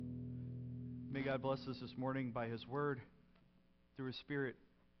May God bless us this morning by His Word, through His Spirit,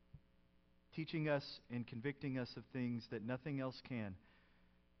 teaching us and convicting us of things that nothing else can,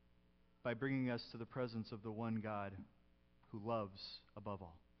 by bringing us to the presence of the one God who loves above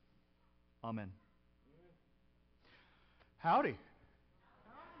all. Amen. Howdy.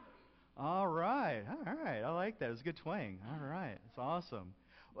 All right. I like that. It was a good twang. All right. It's awesome.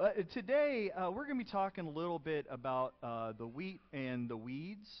 Today, we're going to be talking a little bit about the wheat and the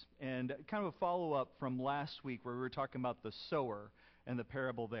weeds, and kind of a follow-up from last week where we were talking about the sower and the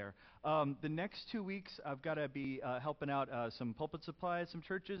parable there. The next 2 weeks, I've got to be helping out some pulpit supply at some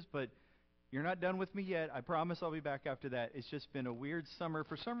churches, but you're not done with me yet. I promise I'll be back after that. It's just been a weird summer.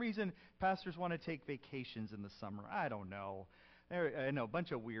 For some reason, pastors want to take vacations in the summer. I don't know. I know, a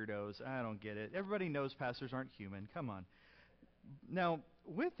bunch of weirdos. I don't get it. Everybody knows pastors aren't human. Come on. Now,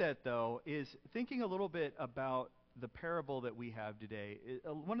 with that, though, is thinking a little bit about the parable that we have today.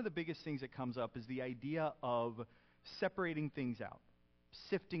 One of the biggest things that comes up is the idea of separating things out,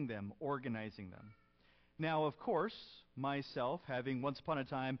 sifting them, organizing them. Now, of course, myself, having once upon a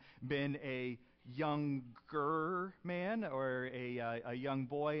time been a younger man or a young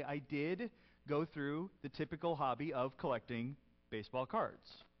boy, I did go through the typical hobby of collecting baseball cards.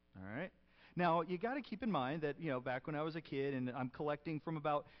 All right. Now, you got to keep in mind that, back when I was a kid, and I'm collecting from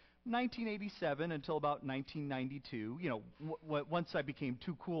about 1987 until about 1992, once I became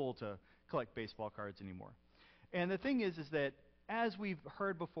too cool to collect baseball cards anymore. And the thing is that as we've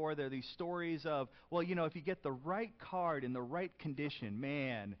heard before, there are these stories of, if you get the right card in the right condition,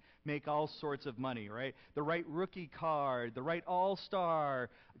 man, make all sorts of money, right? The right rookie card, the right all-star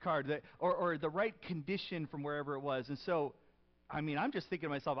card, or the right condition from wherever it was. And so, I'm just thinking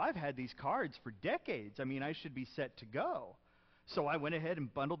to myself, I've had these cards for decades. I should be set to go. So I went ahead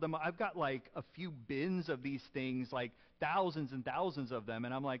and bundled them. I've got like a few bins of these things, like thousands and thousands of them.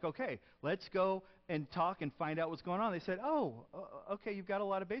 And I'm like, okay, let's go and talk and find out what's going on. They said, okay, you've got a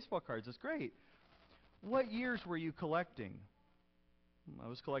lot of baseball cards. That's great. What years were you collecting? I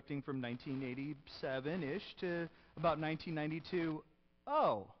was collecting from 1987-ish to about 1992.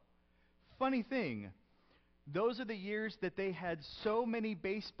 Oh, funny thing. Those are the years that they had so many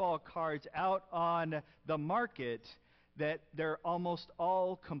baseball cards out on the market that they're almost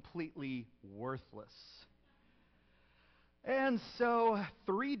all completely worthless. And so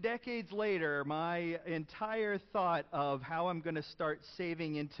 3 decades later, my entire thought of how I'm going to start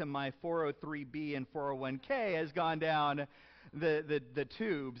saving into my 403B and 401k has gone down the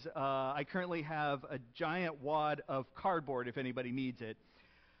tubes. I currently have a giant wad of cardboard if anybody needs it.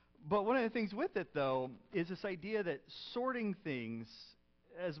 But one of the things with it, though, is this idea that sorting things,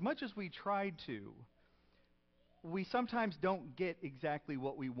 as much as we try to, we sometimes don't get exactly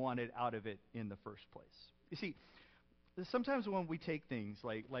what we wanted out of it in the first place. You see, sometimes when we take things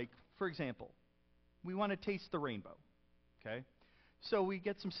like for example, we want to taste the rainbow, okay? So we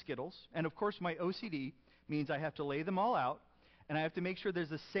get some Skittles, and of course my OCD means I have to lay them all out, and I have to make sure there's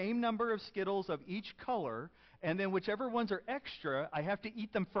the same number of Skittles of each color, and then whichever ones are extra, I have to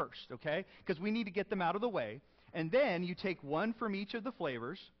eat them first, okay? Because we need to get them out of the way. And then you take one from each of the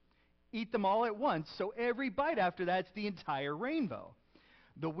flavors, eat them all at once, so every bite after that's the entire rainbow.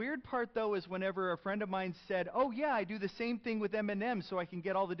 The weird part, though, is whenever a friend of mine said, oh yeah, I do the same thing with M&M's so I can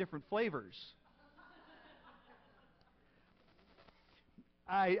get all the different flavors.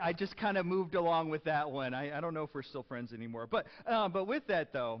 I just kind of moved along with that one. I don't know if we're still friends anymore. But with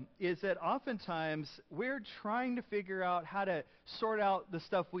that, though, is that oftentimes we're trying to figure out how to sort out the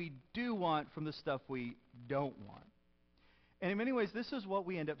stuff we do want from the stuff we don't want. And in many ways, this is what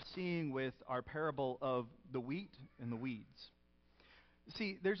we end up seeing with our parable of the wheat and the weeds.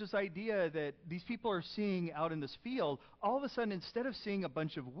 See, there's this idea that these people are seeing out in this field, all of a sudden, instead of seeing a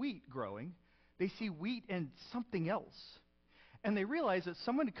bunch of wheat growing, they see wheat and something else. And they realize that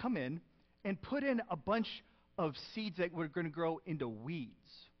someone had come in and put in a bunch of seeds that were going to grow into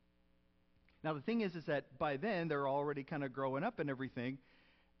weeds. Now, the thing is that by then, they're already kind of growing up and everything,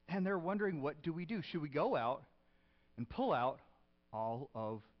 and they're wondering, what do we do? Should we go out and pull out all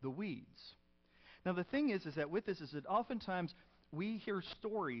of the weeds? Now, the thing is that with this is that oftentimes we hear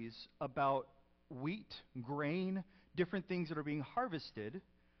stories about wheat, grain, different things that are being harvested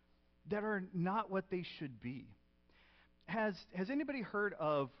that are not what they should be. Has anybody heard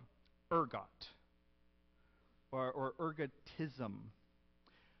of ergot or ergotism?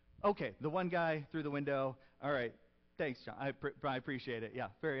 Okay, the one guy through the window. All right, thanks, John. I appreciate it. Yeah,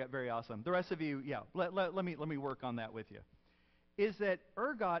 very very awesome. The rest of you, yeah, let me work on that with you. Is that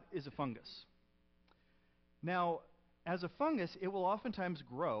ergot is a fungus. Now, as a fungus, it will oftentimes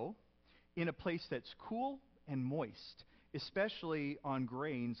grow in a place that's cool and moist, especially on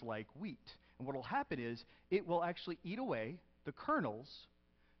grains like wheat. And what will happen is it will actually eat away the kernels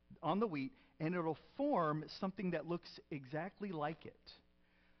on the wheat, and it'll form something that looks exactly like it.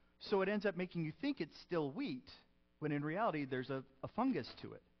 So it ends up making you think it's still wheat, when in reality there's a fungus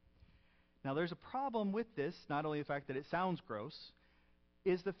to it. Now there's a problem with this, not only the fact that it sounds gross,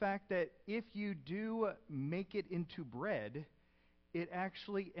 is the fact that if you do make it into bread, it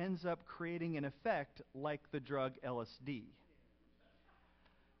actually ends up creating an effect like the drug LSD.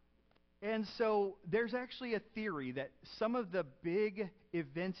 And so there's actually a theory that some of the big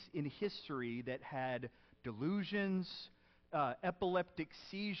events in history that had delusions, epileptic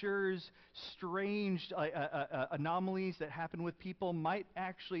seizures, strange anomalies that happen with people might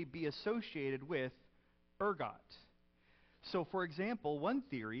actually be associated with ergot. So, for example, one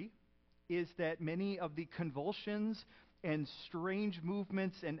theory is that many of the convulsions and strange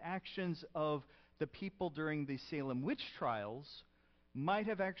movements and actions of the people during the Salem witch trials might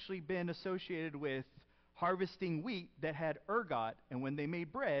have actually been associated with harvesting wheat that had ergot, and when they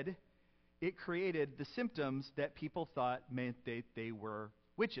made bread, it created the symptoms that people thought meant they were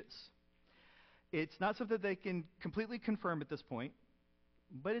witches. It's not something they can completely confirm at this point,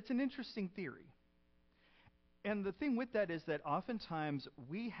 but it's an interesting theory. And the thing with that is that oftentimes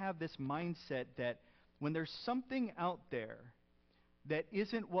we have this mindset that when there's something out there that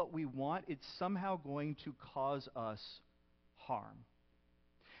isn't what we want, it's somehow going to cause us harm.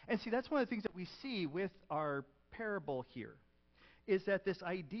 And see, that's one of the things that we see with our parable here, is that this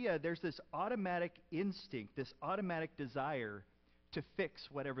idea, there's this automatic instinct, this automatic desire to fix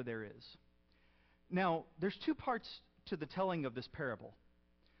whatever there is. Now, there's two parts to the telling of this parable.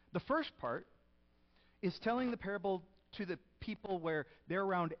 The first part is telling the parable to the people where they're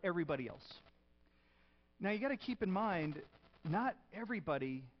around everybody else. Now, you got to keep in mind, not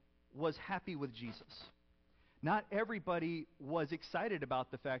everybody was happy with Jesus. Not everybody was excited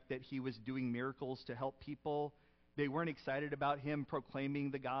about the fact that he was doing miracles to help people. They weren't excited about him proclaiming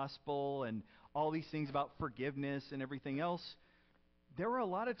the gospel and all these things about forgiveness and everything else. There were a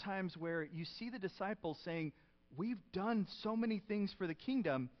lot of times where you see the disciples saying, we've done so many things for the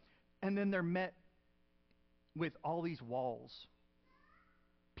kingdom, and then they're met with all these walls.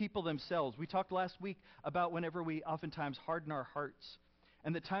 People themselves. We talked last week about whenever we oftentimes harden our hearts,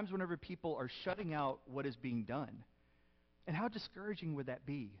 and the times whenever people are shutting out what is being done. And how discouraging would that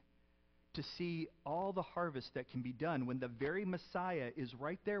be, to see all the harvest that can be done when the very Messiah is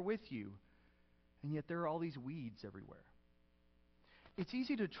right there with you, and yet there are all these weeds everywhere. It's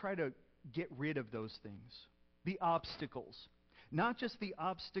easy to try to get rid of those things, the obstacles. Not just the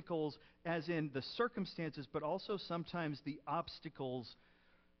obstacles as in the circumstances, but also sometimes the obstacles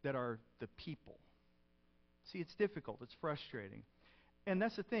that are the people. See, it's difficult. It's frustrating. And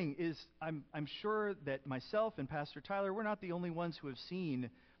that's the thing, is I'm sure that myself and Pastor Tyler, we're not the only ones who have seen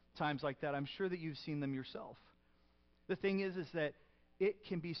times like that. I'm sure that you've seen them yourself. The thing is that it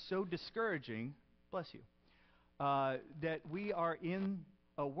can be so discouraging, bless you, that we are in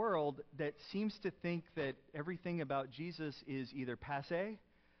a world that seems to think that everything about Jesus is either passé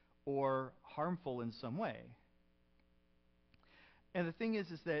or harmful in some way. And the thing is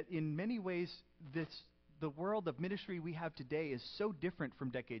that in many ways, the world of ministry we have today is so different from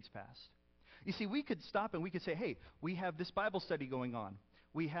decades past. You see, we could stop and we could say, hey, we have this Bible study going on.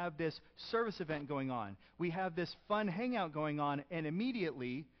 We have this service event going on. We have this fun hangout going on. And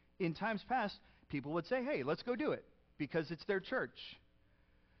immediately, in times past, people would say, hey, let's go do it because it's their church.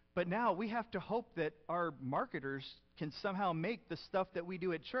 But now we have to hope that our marketers can somehow make the stuff that we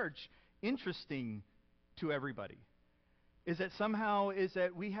do at church interesting to everybody. Is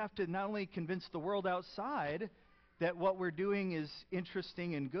that we have to not only convince the world outside that what we're doing is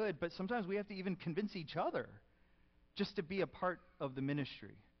interesting and good, but sometimes we have to even convince each other just to be a part of the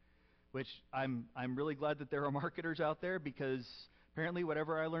ministry, which I'm really glad that there are marketers out there, because apparently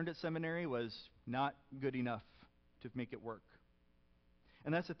whatever I learned at seminary was not good enough to make it work.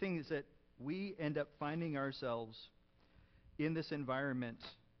 And that's the thing, is that we end up finding ourselves in this environment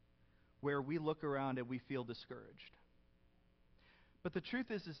where we look around and we feel discouraged. But the truth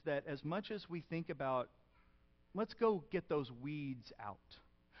is that as much as we think about, let's go get those weeds out.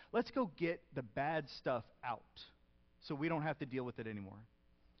 Let's go get the bad stuff out so we don't have to deal with it anymore.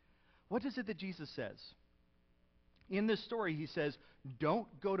 What is it that Jesus says? In this story, he says, don't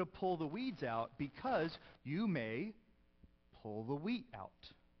go to pull the weeds out because you may pull the wheat out.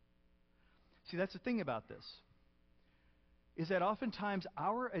 See, that's the thing about this, is that oftentimes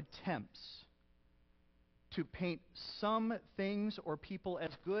our attempts to paint some things or people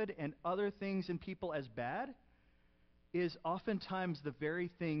as good and other things and people as bad is oftentimes the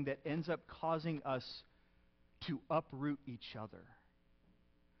very thing that ends up causing us to uproot each other.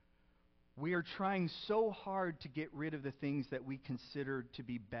 We are trying so hard to get rid of the things that we consider to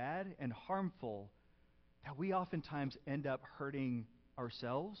be bad and harmful that we oftentimes end up hurting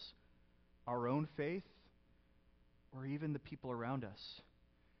ourselves, our own faith, or even the people around us.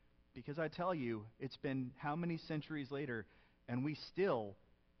 Because I tell you, it's been how many centuries later, and we still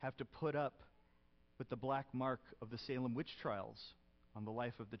have to put up with the black mark of the Salem witch trials on the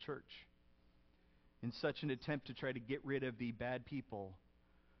life of the church. In such an attempt to try to get rid of the bad people,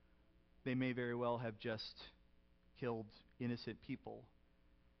 they may very well have just killed innocent people.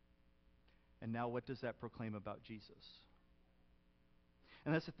 And now what does that proclaim about Jesus?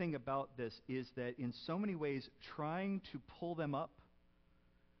 And that's the thing about this, is that in so many ways, trying to pull them up,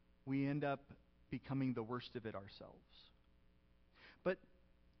 we end up becoming the worst of it ourselves. But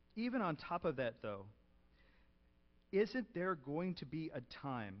even on top of that, though, isn't there going to be a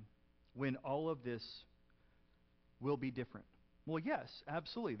time when all of this will be different? Well, yes,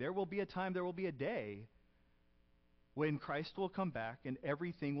 absolutely. There will be a time, there will be a day when Christ will come back and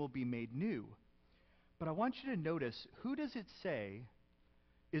everything will be made new. But I want you to notice, who does it say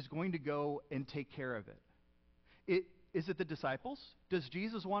is going to go and take care of it? Is it the disciples? Does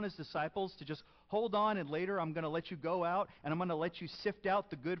Jesus want his disciples to just hold on and later I'm going to let you go out and I'm going to let you sift out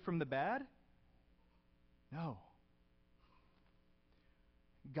the good from the bad? No.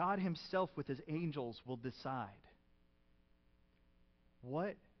 God himself with his angels will decide.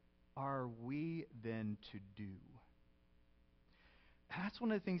 What are we then to do? That's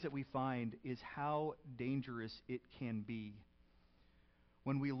one of the things that we find is how dangerous it can be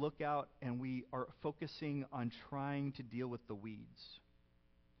when we look out and we are focusing on trying to deal with the weeds.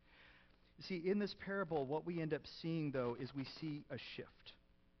 See, in this parable, what we end up seeing, though, is we see a shift.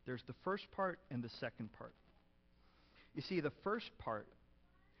 There's the first part and the second part. You see, the first part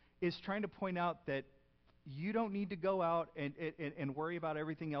is trying to point out that you don't need to go out and worry about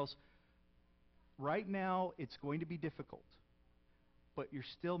everything else. Right now, it's going to be difficult, but you're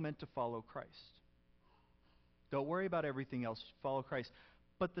still meant to follow Christ. Don't worry about everything else. Follow Christ.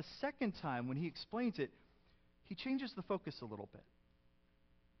 But the second time, when he explains it, he changes the focus a little bit.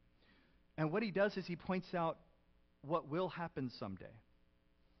 And what he does is he points out what will happen someday.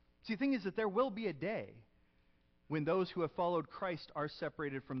 See, the thing is that there will be a day when those who have followed Christ are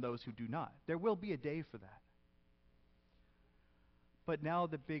separated from those who do not. There will be a day for that. But now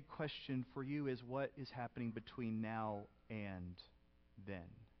the big question for you is, what is happening between now and then?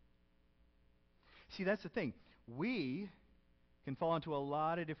 See, that's the thing. We can fall into a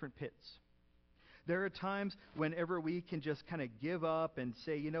lot of different pits. There are times whenever we can just kind of give up and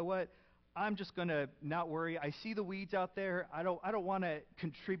say, you know what, I'm just going to not worry. I see the weeds out there. I don't want to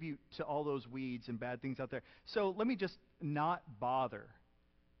contribute to all those weeds and bad things out there. So let me just not bother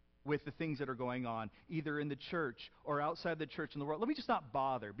with the things that are going on, either in the church or outside the church in the world. Let me just not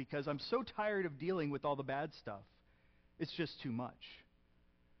bother because I'm so tired of dealing with all the bad stuff. It's just too much.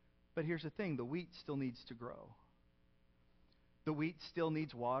 But here's the thing. The wheat still needs to grow. The wheat still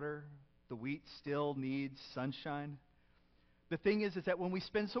needs water. The wheat still needs sunshine. The thing is that when we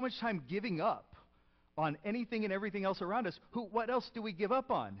spend so much time giving up on anything and everything else around us, what else do we give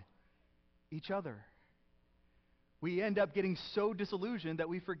up on? Each other. We end up getting so disillusioned that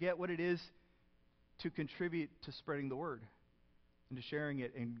we forget what it is to contribute to spreading the word and to sharing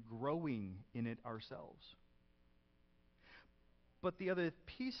it and growing in it ourselves. But the other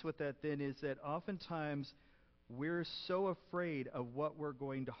piece with that then is that oftentimes we're so afraid of what we're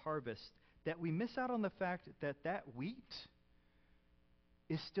going to harvest that we miss out on the fact that that wheat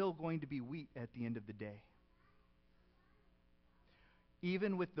is still going to be wheat at the end of the day.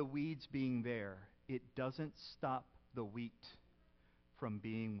 Even with the weeds being there, it doesn't stop the wheat from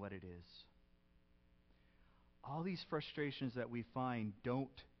being what it is. All these frustrations that we find don't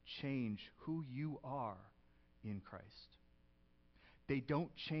change who you are in Christ. They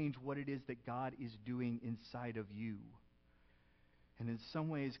don't change what it is that God is doing inside of you. And in some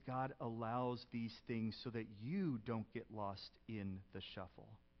ways, God allows these things so that you don't get lost in the shuffle.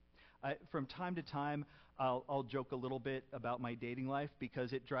 From time to time, I'll joke a little bit about my dating life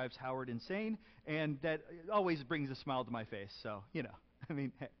because it drives Howard insane, and that always brings a smile to my face. So, I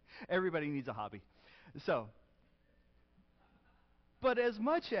mean, everybody needs a hobby. So, but as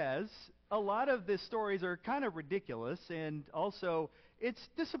much as a lot of the stories are kind of ridiculous, and also it's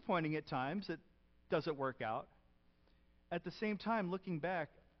disappointing at times, it doesn't work out. At the same time, looking back,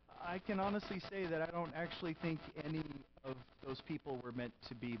 I can honestly say that I don't actually think any of those people were meant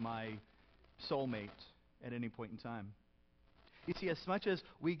to be my soulmate at any point in time. You see, as much as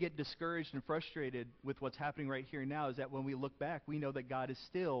we get discouraged and frustrated with what's happening right here and now, is that when we look back, we know that God is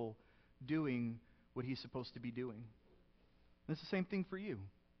still doing what he's supposed to be doing. And it's the same thing for you.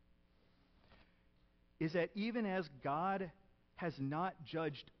 is that even as God has not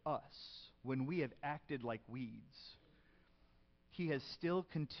judged us when we have acted like weeds, he has still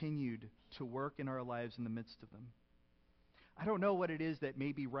continued to work in our lives in the midst of them. I don't know what it is that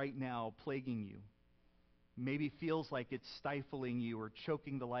may be right now plaguing you. Maybe feels like it's stifling you or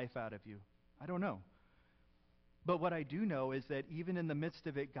choking the life out of you. I don't know. But what I do know is that even in the midst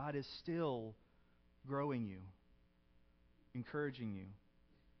of it, God is still growing you, encouraging you,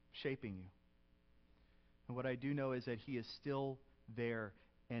 shaping you. And what I do know is that he is still there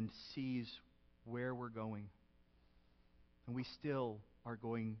and sees where we're going. And we still are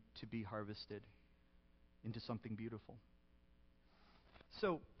going to be harvested into something beautiful.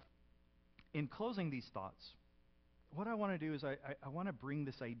 So, in closing these thoughts, what I want to do is I want to bring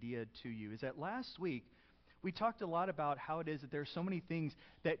this idea to you, is that last week we talked a lot about how it is that there are so many things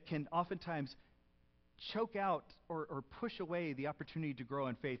that can oftentimes choke out or push away the opportunity to grow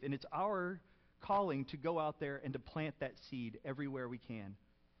in faith. And it's our calling to go out there and to plant that seed everywhere we can.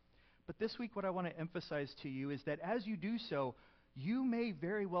 But this week what I want to emphasize to you is that as you do so, you may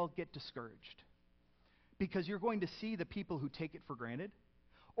very well get discouraged, because you're going to see the people who take it for granted,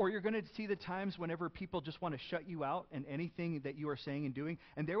 or you're going to see the times whenever people just want to shut you out and anything that you are saying and doing,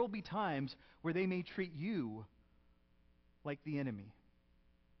 and there will be times where they may treat you like the enemy.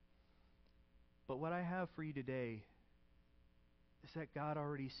 But what I have for you today is that God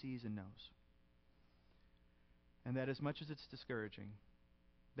already sees and knows. And that as much as it's discouraging,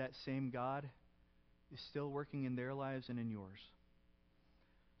 that same God is still working in their lives and in yours.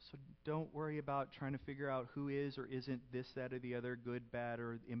 So don't worry about trying to figure out who is or isn't this, that, or the other, good, bad,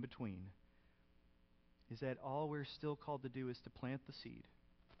 or in between. Is that all we're still called to do is to plant the seed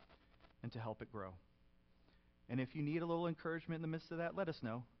and to help it grow. And if you need a little encouragement in the midst of that, let us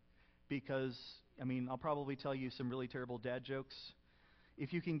know. Because, I'll probably tell you some really terrible dad jokes.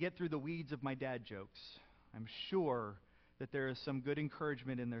 If you can get through the weeds of my dad jokes, I'm sure that there is some good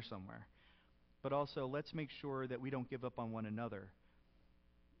encouragement in there somewhere. But also, let's make sure that we don't give up on one another,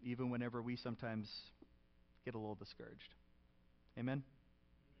 even whenever we sometimes get a little discouraged. Amen?